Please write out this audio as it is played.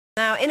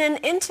Now, in an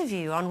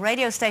interview on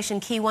radio station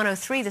Key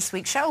 103 this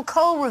week, Cheryl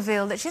Cole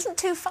revealed that she isn't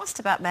too fussed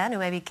about men who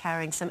may be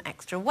carrying some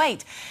extra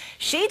weight.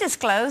 She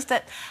disclosed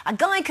that a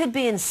guy could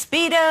be in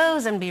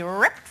Speedos and be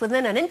ripped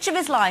within an inch of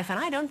his life, and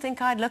I don't think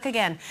I'd look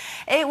again.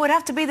 It would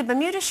have to be the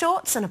Bermuda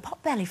shorts and a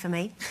pot belly for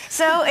me.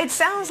 So it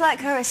sounds like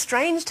her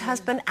estranged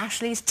husband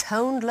Ashley's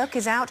toned look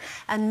is out,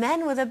 and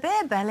men with a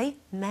beer belly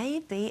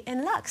may be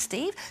in luck.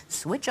 Steve,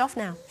 switch off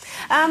now.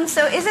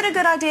 So is it a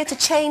good idea to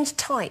change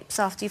types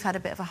after you've had a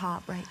bit of a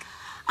heartbreak?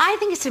 I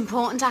think it's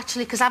important,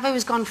 actually, because I've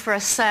always gone for a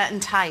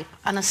certain type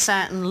and a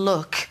certain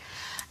look.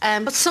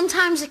 But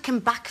sometimes it can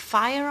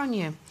backfire on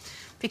you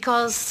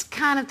because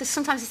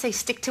sometimes they say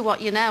stick to what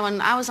you know.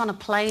 And I was on a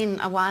plane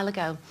a while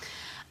ago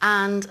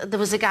and there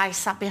was a guy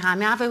sat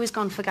behind me. I've always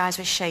gone for guys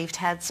with shaved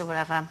heads or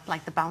whatever,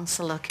 like the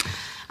bouncer look.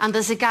 And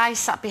there's a guy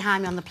sat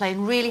behind me on the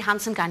plane, really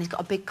handsome guy, and he's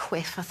got a big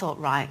quiff. I thought,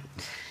 right,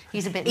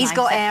 he's a bit nice. He's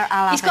got hair,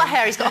 he's got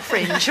hair, he's got a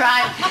fringe,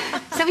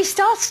 right? So he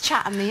starts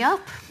chatting me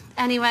up.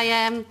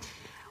 Anyway,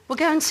 we're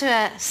going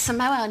to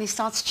Samoa and he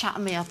starts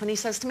chatting me up and he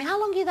says to me, how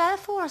long are you there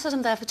for? I said,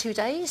 I'm there for 2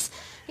 days.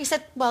 He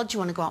said, well, do you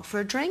want to go out for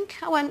a drink?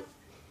 I went,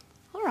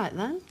 all right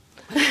then.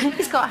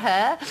 He's got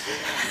hair.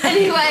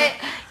 Anyway,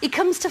 he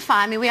comes to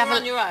find me. You're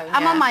on your own?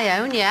 I'm on my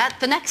own, yeah.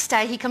 The next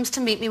day he comes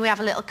to meet me, we have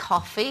a little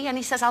coffee and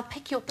he says, I'll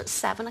pick you up at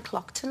 7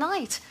 o'clock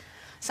tonight.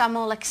 So I'm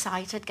all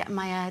excited, getting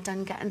my hair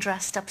done, getting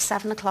dressed up,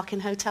 7 o'clock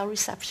in hotel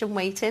reception,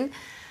 waiting.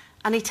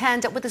 And he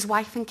turned up with his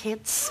wife and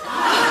kids.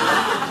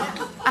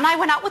 And I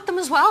went out with them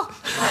as well.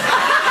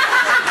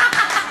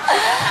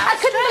 I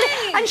couldn't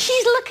believe, and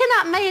she's looking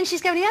at me and she's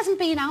going, he hasn't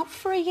been out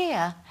for a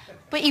year.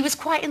 But he was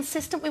quite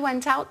insistent we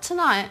went out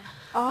tonight.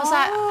 Oh, I was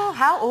like,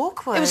 how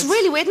awkward. It was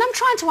really weird. And I'm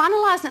trying to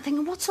analyse it,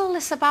 thinking, what's all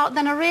this about?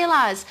 Then I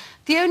realised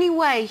the only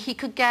way he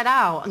could get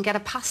out and get a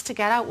pass to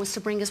get out was to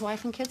bring his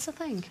wife and kids, I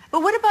think.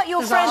 But what about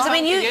your friends? I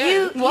mean,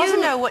 you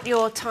Wasn't know what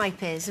your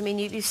type is. I mean,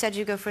 you said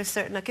you go for a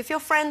certain look. If your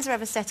friends are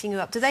ever setting you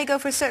up, do they go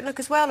for a certain look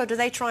as well, or do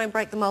they try and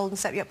break the mould and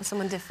set you up with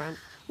someone different?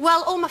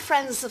 Well, all my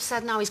friends have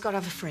said now he's got to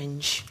have a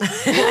fringe.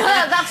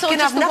 That's all,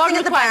 just the one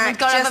at the back,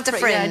 just a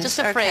fringe. Yeah, just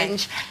a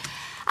fringe.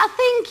 I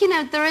think, you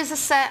know, there is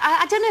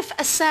I don't know if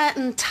a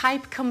certain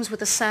type comes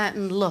with a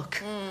certain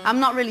look. I'm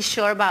not really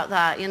sure about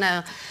that, you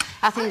know.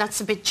 I think that's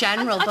a bit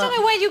general. I don't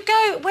know where you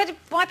go,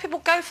 why people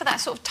go for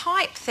that sort of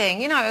type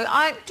thing, you know.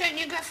 Don't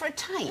you go for a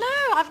type?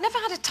 No, I've never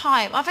had a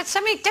type. I've had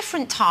so many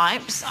different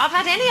types. I've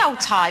had any old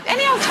type. I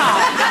don't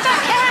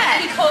care.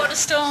 Any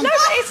cornerstone. No,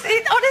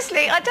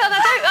 honestly, I'm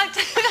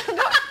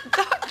not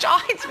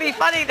trying to be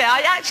funny there.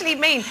 I actually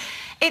mean,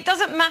 it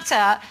doesn't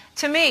matter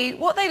to me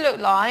what they look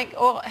like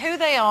or who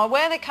they are,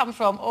 where they come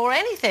from or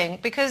anything,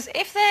 because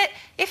if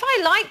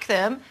I like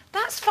them,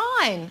 that's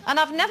fine. And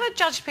I've never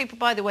judged people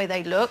by the way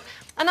they look,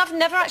 and I've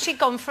never actually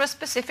gone for a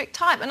specific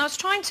type. And I was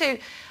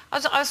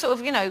sort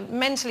of, you know,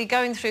 mentally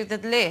going through the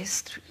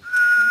list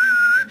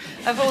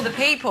of all the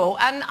people,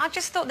 and I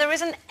just thought there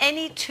isn't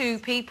any two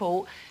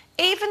people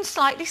even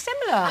slightly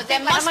similar. But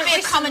there must be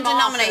a common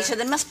denominator.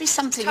 There must be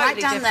something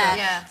Totally right down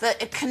there that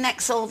it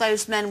connects all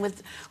those men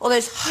with all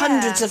those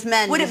hundreds of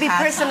men. Would it be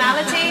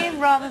personality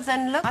rather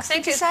than looks? I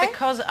think it's say?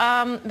 because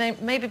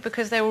maybe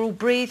because they were all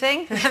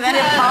breathing. And then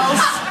it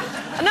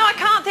pulsed. No, I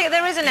can't think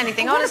there isn't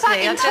anything. What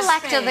honestly, about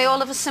intellect? Are they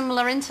all of a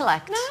similar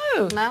intellect?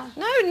 No,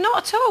 not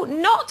at all.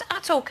 Not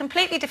at all.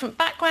 Completely different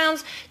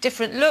backgrounds,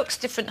 different looks,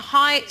 different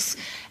heights,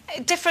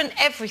 different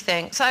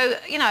everything. So,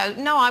 you know,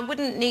 no, I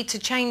wouldn't need to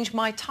change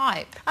my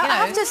type. I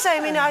have to say,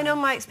 I mean, I know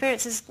my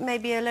experience is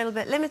maybe a little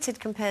bit limited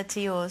compared to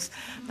yours,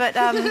 but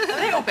a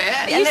little bit.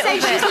 You say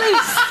she's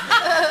loose.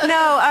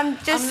 No, I'm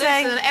just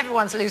saying.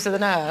 Everyone's looser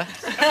than her.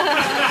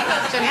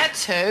 She only had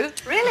 2.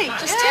 Really?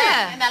 Just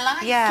 2 in their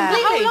life? Yeah.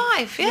 Completely. Whole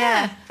life,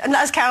 yeah. And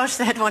as Carol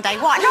said one day,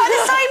 what? Not at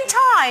the same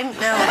time?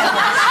 No.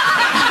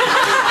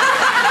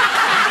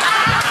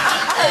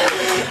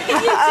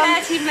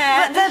 Dirty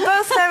men.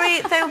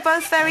 But they were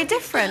both very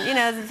different, you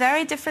know,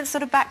 very different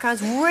sort of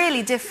backgrounds,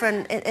 really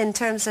different in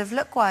terms of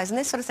look-wise and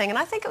this sort of thing. And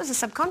I think it was a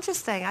subconscious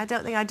thing. I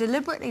don't think I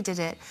deliberately did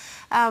it.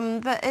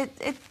 But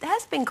it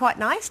has been quite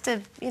nice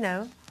to, you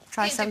know,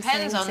 try something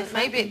different.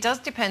 Maybe it does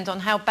depend on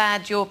how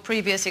bad your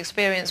previous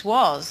experience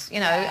was, you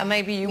know, and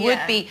maybe you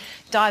would be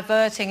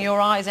diverting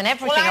your eyes and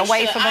everything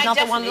away from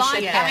another one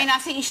like it. I mean, I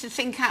think you should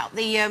think out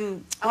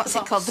the, what's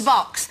it called, the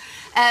box.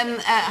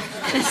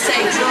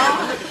 Say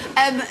drawer.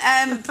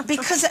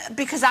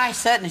 Because I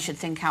certainly should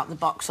think out the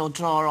box or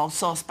drawer or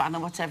saucepan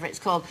or whatever it's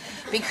called.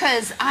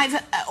 Because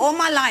all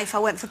my life I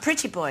went for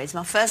pretty boys.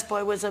 My first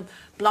boy was a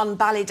blonde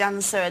ballet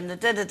dancer and the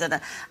da-da-da-da.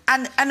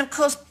 And of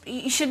course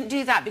you shouldn't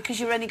do that because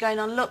you're only going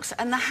on looks.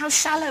 And how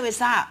shallow is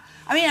that?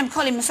 I mean, I'm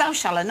calling myself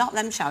shallow, not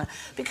them shallow.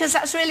 Because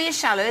that's really a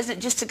shallow, isn't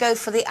it? Just to go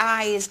for the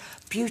eyes,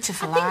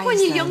 beautiful eyes. I think when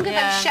you're younger,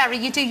 though, Sherry,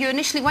 you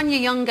initially, when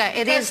you're younger,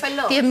 it is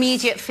the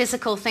immediate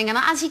physical thing. And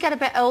as you get a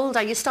bit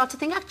older, you start to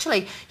think,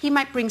 actually, he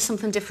might bring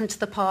something different to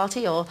the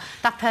party, or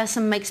that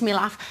person makes me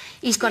laugh.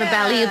 He's got a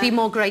belly, he'll be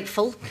more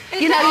grateful.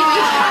 You know,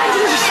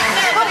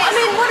 I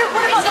mean, what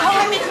about the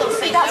whole...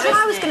 That's what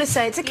I was going to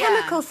say. it's a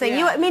chemical thing.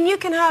 Yeah. I mean, you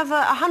can have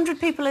 100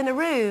 people in a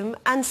room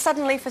and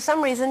suddenly, for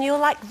some reason, you're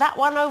like that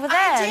one over there.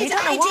 I You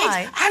don't know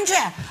why.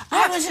 Andrea,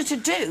 I was at a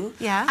do,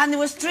 Yeah. and there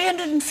was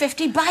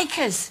 350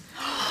 bikers,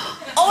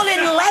 all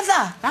in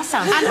leather. That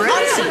sounds and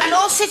brilliant. and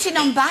all sitting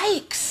on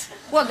bikes.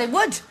 Well, they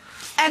would.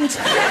 And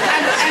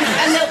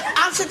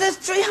after the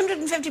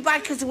 350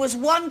 bikers, there was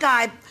one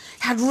guy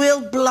had real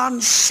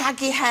blonde,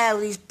 shaggy hair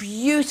with these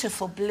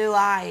beautiful blue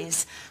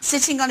eyes,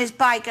 sitting on his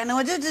bike, and I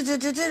went,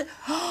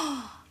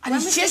 and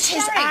it's just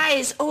his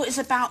eyes. Oh, it was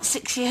about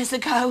 6 years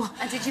ago.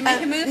 And did you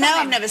make a move? No,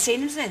 I've never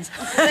seen him since.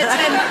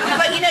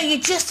 But you know,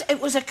 it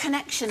was a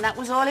connection. That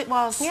was all it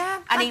was. Yeah.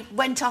 And he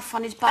went off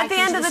on his bike. At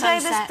the end of the day,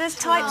 there's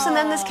types and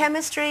then there's Oh.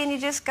 chemistry, and you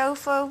just go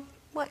for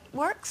what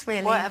works,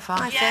 really. Whatever.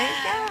 I think.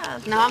 Yeah.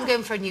 No, I'm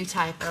going for a new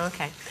type.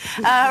 Okay.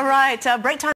 Right. Break time.